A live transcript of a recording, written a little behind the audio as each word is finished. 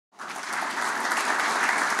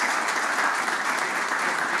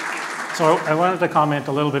So I wanted to comment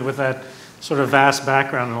a little bit with that sort of vast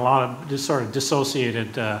background and a lot of just sort of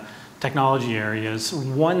dissociated technology areas.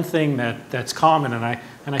 One thing that's common, and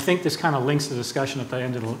I think this kind of links to the discussion at the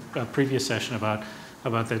end of the previous session about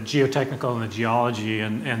the geotechnical and the geology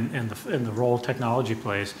and the role technology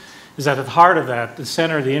plays, is that at the heart of that, the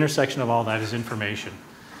center, the intersection of all that is information.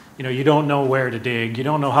 You know, you don't know where to dig, you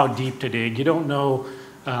don't know how deep to dig, you don't know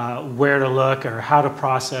where to look or how to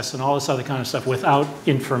process and all this other kind of stuff without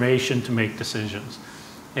information to make decisions.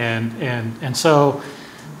 And so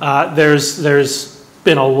there's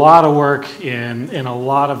been a lot of work in a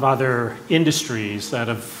lot of other industries that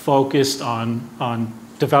have focused on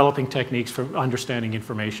developing techniques for understanding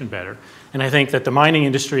information better. And I think that the mining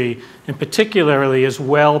industry in particularly is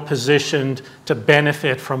well positioned to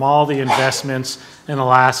benefit from all the investments in the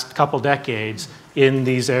last couple decades in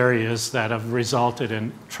these areas that have resulted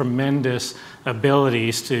in tremendous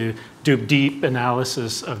abilities to do deep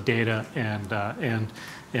analysis of data and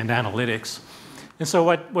analytics. And so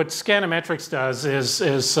what Scanimetrics does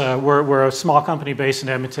is we're a small company based in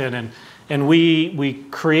Edmonton, and we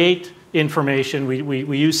create information.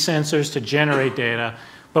 We use sensors to generate data,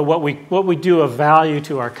 but what we do of value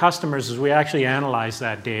to our customers is we actually analyze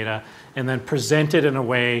that data and then present it in a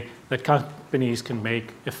way that companies can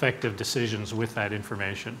make effective decisions with that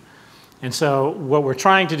information. And so what we're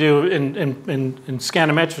trying to do in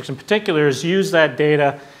Scanimetrics in particular is use that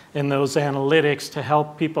data and those analytics to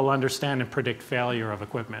help people understand and predict failure of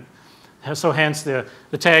equipment. So hence the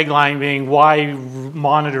tagline being, why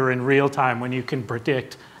monitor in real time when you can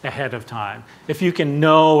predict ahead of time? If you can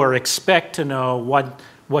know or expect to know what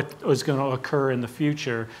is going to occur in the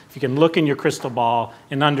future, if you can look in your crystal ball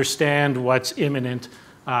and understand what's imminent,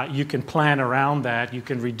 you can plan around that. You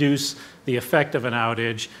can reduce the effect of an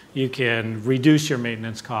outage. You can reduce your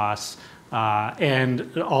maintenance costs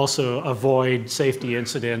and also avoid safety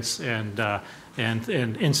incidents and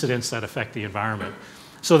incidents that affect the environment.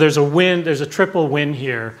 So there's a win. There's a triple win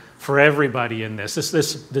here for everybody in this.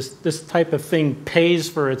 This type of thing pays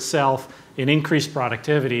for itself in increased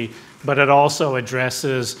productivity, but it also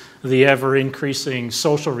addresses the ever-increasing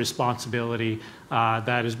social responsibility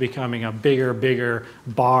that is becoming a bigger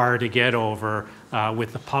bar to get over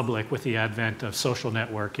with the public with the advent of social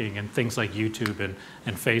networking and things like YouTube and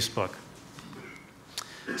Facebook.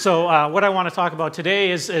 So what I want to talk about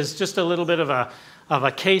today is just a little bit of a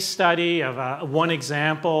case study, of one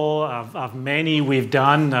example of many we've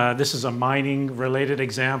done. This is a mining-related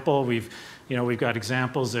example. We've got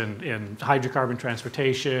examples in hydrocarbon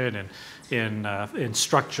transportation and in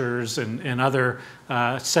structures and other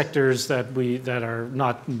sectors that are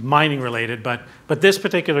not mining-related. But this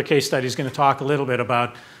particular case study is going to talk a little bit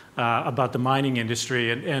about the mining industry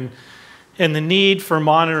and the need for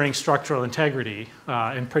monitoring structural integrity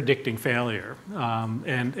and predicting failure.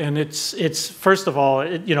 And it's first of all,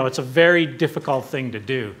 it's a very difficult thing to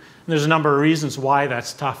do. And there's a number of reasons why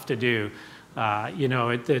that's tough to do. The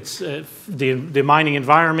mining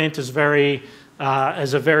environment is a very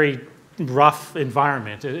rough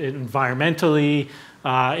environment. Environmentally,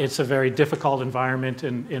 it's a very difficult environment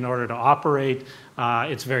in order to operate.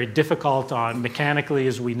 It's very difficult mechanically,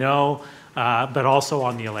 as we know, but also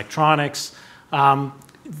on the electronics.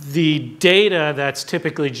 The data that's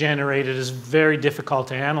typically generated is very difficult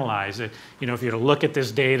to analyze. If you were to look at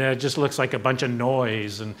this data, it just looks like a bunch of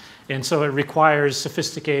noise. And so it requires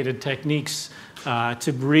sophisticated techniques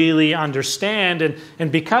to really understand.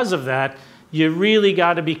 And because of that, you really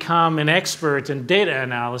got to become an expert in data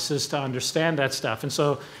analysis to understand that stuff. And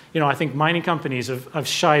so, I think mining companies have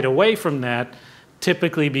shied away from that,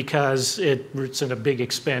 typically because it's at a big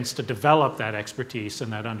expense to develop that expertise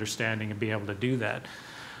and that understanding and be able to do that.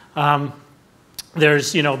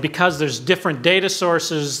 Because there's different data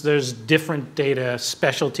sources, there's different data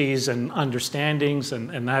specialties and understandings,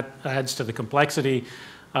 and that adds to the complexity.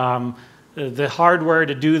 The hardware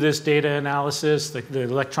to do this data analysis, the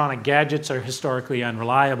electronic gadgets are historically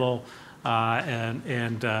unreliable,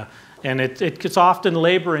 and it's often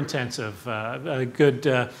labor intensive. A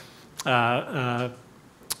good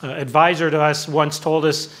advisor to us once told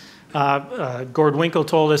us, Gord Winkle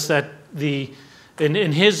told us that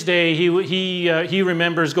in his day, he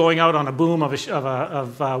remembers going out on a boom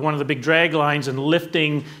of one of the big drag lines and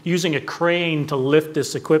using a crane to lift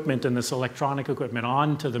this equipment and this electronic equipment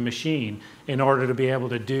onto the machine in order to be able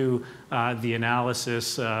to do the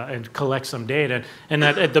analysis and collect some data. And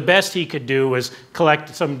that at the best he could do was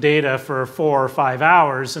collect some data for 4 or 5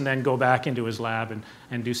 hours and then go back into his lab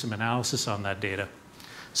and do some analysis on that data.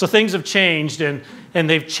 So things have changed, and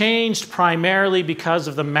they've changed primarily because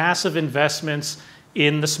of the massive investments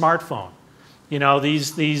in the smartphone.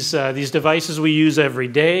 These devices we use every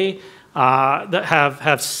day, that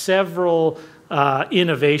have several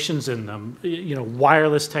innovations in them.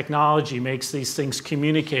 Wireless technology makes these things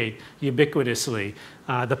communicate ubiquitously.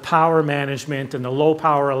 The power management and the low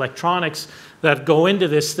power electronics that go into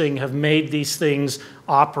this thing have made these things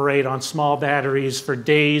operate on small batteries for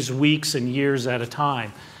days, weeks, and years at a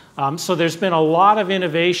time. So there's been a lot of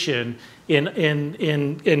innovation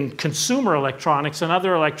in consumer electronics and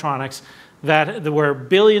other electronics where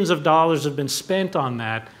billions of dollars have been spent on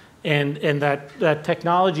that, and that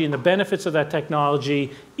technology and the benefits of that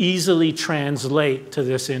technology easily translate to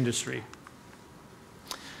this industry.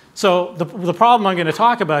 So the problem I'm going to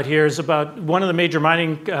talk about here is about one of the major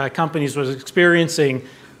mining companies was experiencing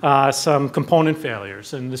some component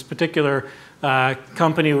failures. And this particular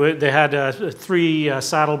company, they had 3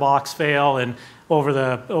 saddle blocks fail, and over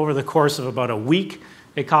the course of about a week,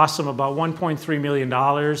 it cost them about $1.3 million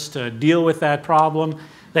to deal with that problem.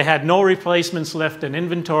 They had no replacements left in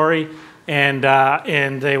inventory,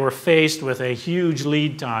 and they were faced with a huge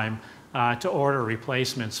lead time to order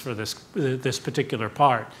replacements for this particular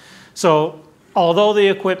part. So although the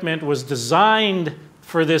equipment was designed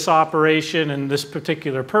for this operation and this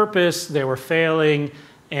particular purpose, they were failing,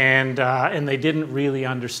 and they didn't really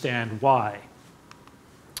understand why.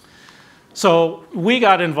 So we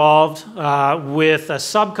got involved with a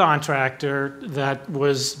subcontractor that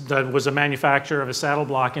was a manufacturer of a saddle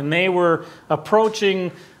block, and they were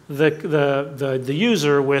approaching the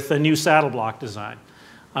user with a new saddle block design.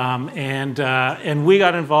 And we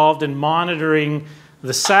got involved in monitoring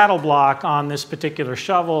the saddle block on this particular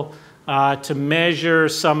shovel to measure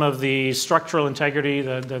some of the structural integrity,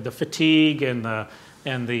 the fatigue, and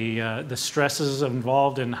the stresses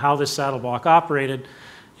involved in how this saddle block operated.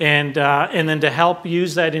 And then to help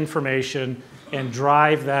use that information and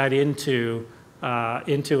drive that into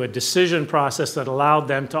a decision process that allowed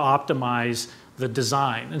them to optimize the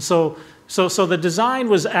design. And so the design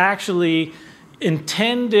was actually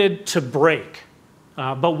intended to break,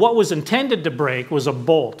 but what was intended to break was a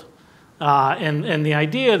bolt. And the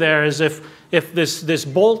idea there is if this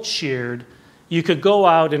bolt sheared, you could go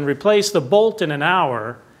out and replace the bolt in an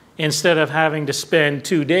hour instead of having to spend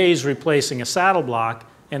 2 days replacing a saddle block.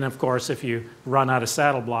 And of course, if you run out of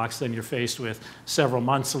saddle blocks, then you're faced with several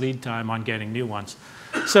months lead time on getting new ones.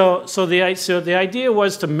 So the idea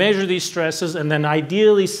was to measure these stresses and then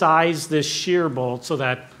ideally size this shear bolt so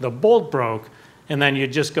that the bolt broke, and then you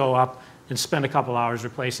just go up and spend a couple hours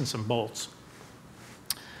replacing some bolts.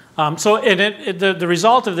 The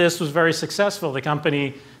result of this was very successful. The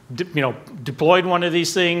company deployed one of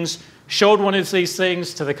these things, showed one of these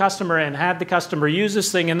things to the customer, and had the customer use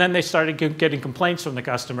this thing, and then they started getting complaints from the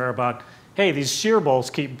customer about, hey, these shear bolts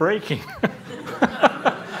keep breaking.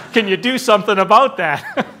 Can you do something about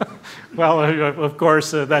that? Well, of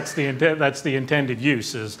course, that's the intended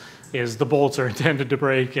use, is the bolts are intended to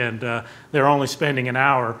break, and they're only spending an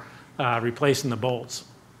hour replacing the bolts.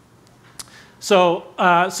 So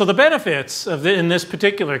the benefits in this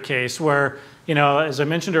particular case were, as I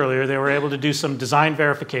mentioned earlier, they were able to do some design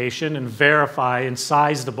verification and verify and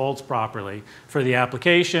size the bolts properly for the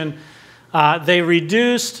application. They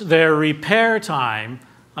reduced their repair time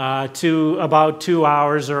to about 2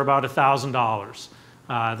 hours or about $1,000.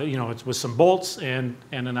 It's with some bolts and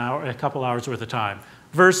a couple hours worth of time,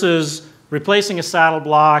 versus replacing a saddle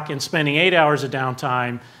block and spending 8 hours of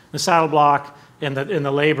downtime. The saddle block and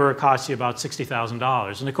the labor costs you about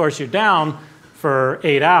 $60,000, and of course you're down for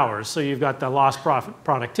 8 hours, so you've got the lost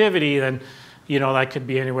productivity. Then that could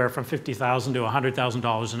be anywhere from $50,000 to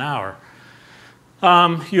 $100,000 an hour.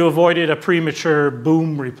 You avoided a premature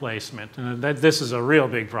boom replacement, and this is a real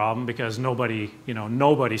big problem because nobody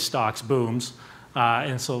stocks booms,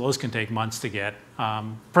 and so those can take months to get.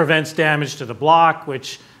 Prevents damage to the block,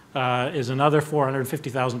 which is another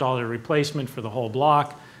 $450,000 replacement for the whole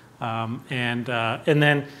block, and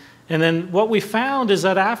then what we found is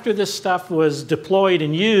that after this stuff was deployed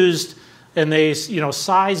and used, and they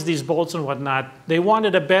sized these bolts and whatnot, they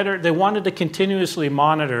wanted to continuously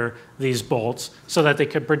monitor these bolts so that they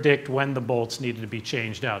could predict when the bolts needed to be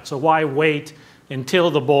changed out. So why wait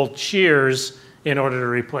until the bolt shears in order to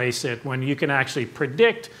replace it when you can actually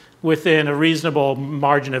predict within a reasonable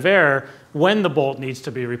margin of error when the bolt needs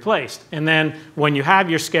to be replaced? And then when you have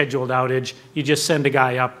your scheduled outage, you just send a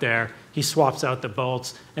guy up there, he swaps out the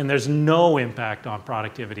bolts, and there's no impact on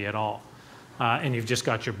productivity at all. And you've just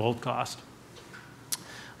got your bolt cost.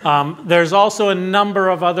 There's also a number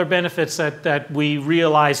of other benefits that we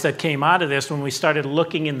realized that came out of this when we started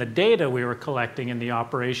looking in the data we were collecting in the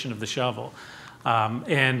operation of the shovel.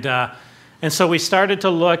 And And so we started to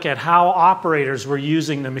look at how operators were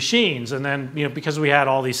using the machines. And then, because we had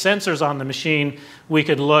all these sensors on the machine, we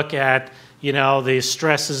could look at, the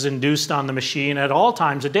stresses induced on the machine at all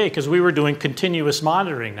times of day, because we were doing continuous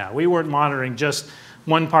monitoring now. We weren't monitoring just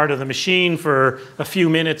one part of the machine for a few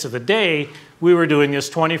minutes of the day. We were doing this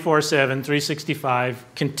 24/7, 365,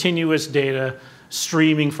 continuous data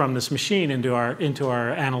streaming from this machine into our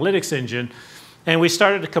analytics engine. And we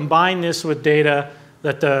started to combine this with data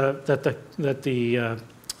that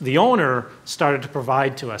the owner started to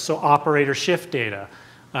provide to us, so operator shift data.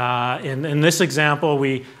 In this example,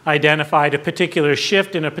 we identified a particular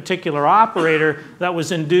shift in a particular operator that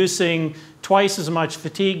was inducing twice as much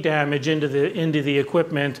fatigue damage into the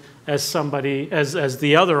equipment as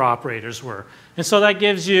the other operators were. And so that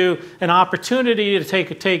gives you an opportunity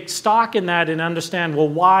to take stock in that and understand, well,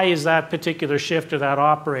 why is that particular shift or that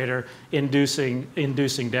operator inducing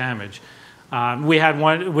damage? We had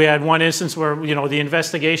one instance where the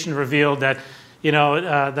investigation revealed that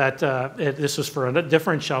this was for a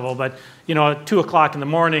different shovel, but at 2 o'clock in the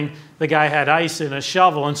morning, the guy had ice in a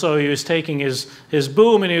shovel, and so he was taking his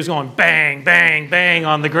boom and he was going bang, bang, bang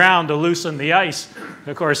on the ground to loosen the ice.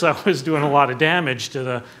 Of course, that was doing a lot of damage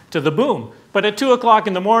to the boom. But at 2 o'clock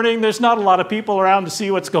in the morning, there's not a lot of people around to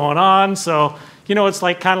see what's going on, so it's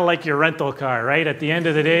kind of like your rental car, right? At the end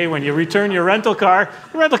of the day, when you return your rental car,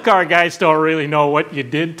 the rental car guys don't really know what you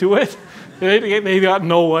did to it. They got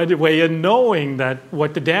no way of knowing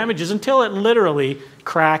what the damage is until it literally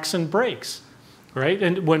cracks and breaks, right?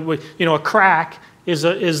 And when a crack is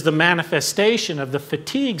the manifestation of the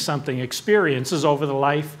fatigue something experiences over the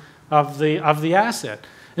life of the asset.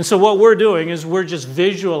 And so what we're doing is we're just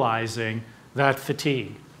visualizing that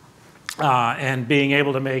fatigue and being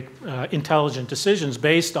able to make intelligent decisions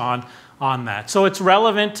based on that. So it's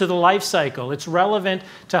relevant to the life cycle. It's relevant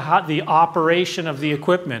to the operation of the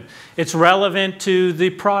equipment. It's relevant to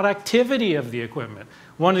the productivity of the equipment.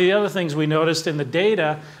 One of the other things we noticed in the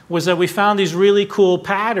data was that we found these really cool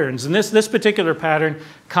patterns. And this particular pattern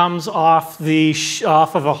comes off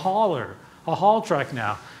of a haul truck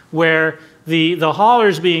now, where the hauler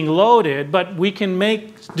is being loaded, but we can make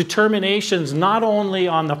determinations not only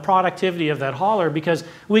on the productivity of that hauler, because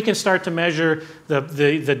we can start to measure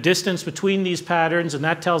the distance between these patterns, and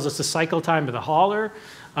that tells us the cycle time of the hauler.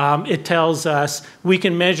 It tells us we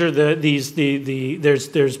can measure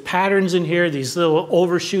there's patterns in here. These little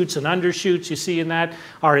overshoots and undershoots you see in that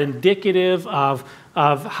are indicative of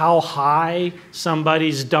how high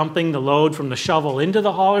somebody's dumping the load from the shovel into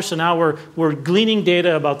the hauler. So now we're gleaning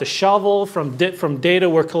data about the shovel from data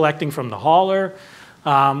we're collecting from the hauler.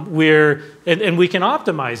 And we can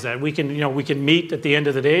optimize that. We can meet at the end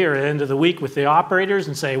of the day or at the end of the week with the operators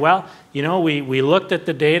and say, well, we looked at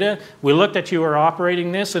the data, we looked at you were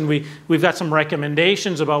operating this, and we've got some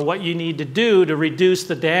recommendations about what you need to do to reduce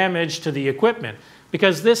the damage to the equipment.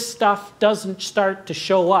 Because this stuff doesn't start to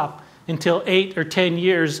show up until 8 or 10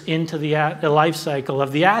 years into the life cycle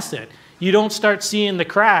of the asset. You don't start seeing the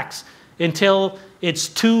cracks until it's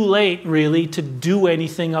too late, really, to do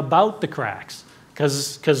anything about the cracks.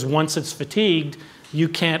 Because once it's fatigued, you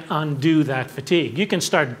can't undo that fatigue. You can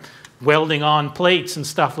start welding on plates and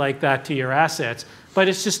stuff like that to your assets, but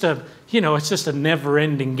it's just a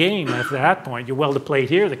never-ending game at that point. You weld a plate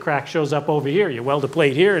here, the crack shows up over here. You weld a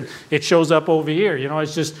plate here, and it shows up over here.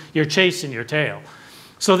 It's just you're chasing your tail.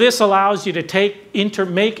 So this allows you to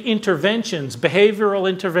make interventions, behavioral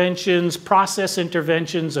interventions, process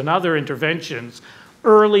interventions, and other interventions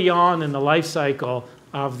early on in the life cycle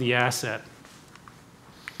of the asset.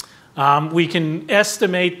 We can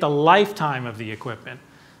estimate the lifetime of the equipment.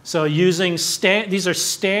 So using these are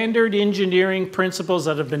standard engineering principles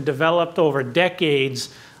that have been developed over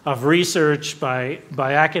decades of research by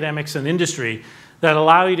academics and industry that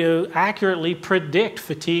allow you to accurately predict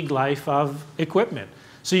fatigue life of equipment.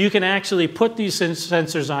 So you can actually put these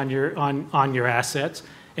sensors on your assets,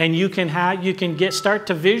 and you can start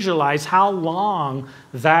to visualize how long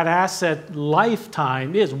that asset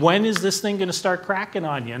lifetime is. When is this thing going to start cracking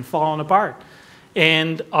on you and falling apart?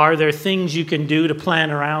 And are there things you can do to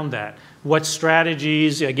plan around that? What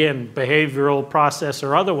strategies, again, behavioral, process,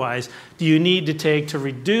 or otherwise, do you need to take to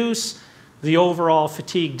reduce the overall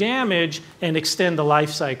fatigue damage and extend the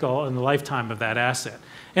life cycle and the lifetime of that asset?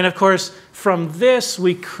 And of course, from this,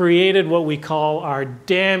 we created what we call our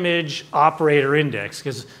damage operator index,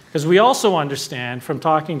 because we also understand from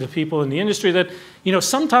talking to people in the industry that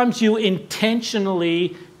sometimes you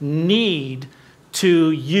intentionally need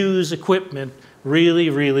to use equipment really,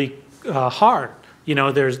 really hard.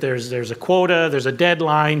 There's a quota, there's a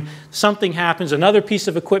deadline, something happens, another piece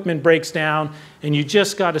of equipment breaks down, and you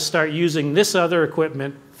just got to start using this other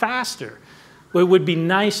equipment faster. it would be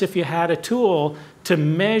nice if you had a tool to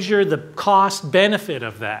measure the cost benefit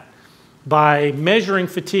of that. By measuring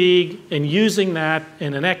fatigue and using that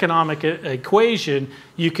in an economic equation,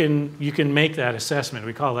 you can make that assessment.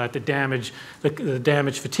 We call that the damage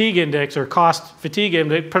fatigue index, or cost fatigue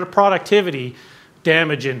index, productivity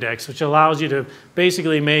damage index, which allows you to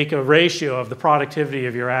basically make a ratio of the productivity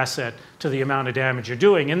of your asset to the amount of damage you're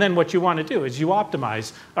doing. And then what you want to do is you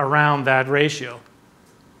optimize around that ratio.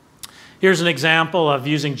 Here's an example of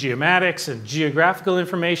using geomatics and geographical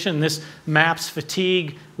information. This maps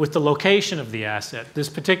fatigue with the location of the asset. This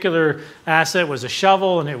particular asset was a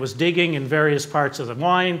shovel, and it was digging in various parts of the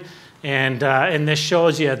mine. And this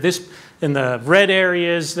shows you in the red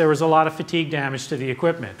areas, there was a lot of fatigue damage to the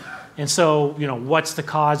equipment. And so, what's the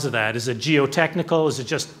cause of that? Is it geotechnical? Is it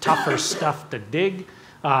just tougher stuff to dig?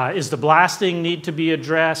 Is the blasting need to be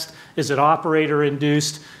addressed? Is it operator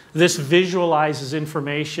induced? This visualizes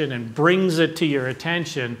information and brings it to your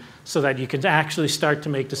attention so that you can actually start to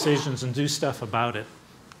make decisions and do stuff about it.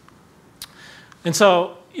 And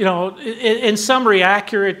so, in summary,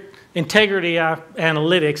 accurate integrity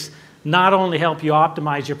analytics not only help you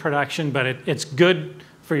optimize your production, but it's good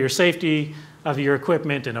for your safety of your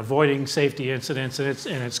equipment and avoiding safety incidents,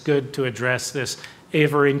 and it's good to address this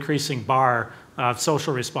ever-increasing bar of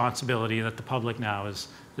social responsibility that the public now is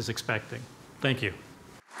expecting. Thank you.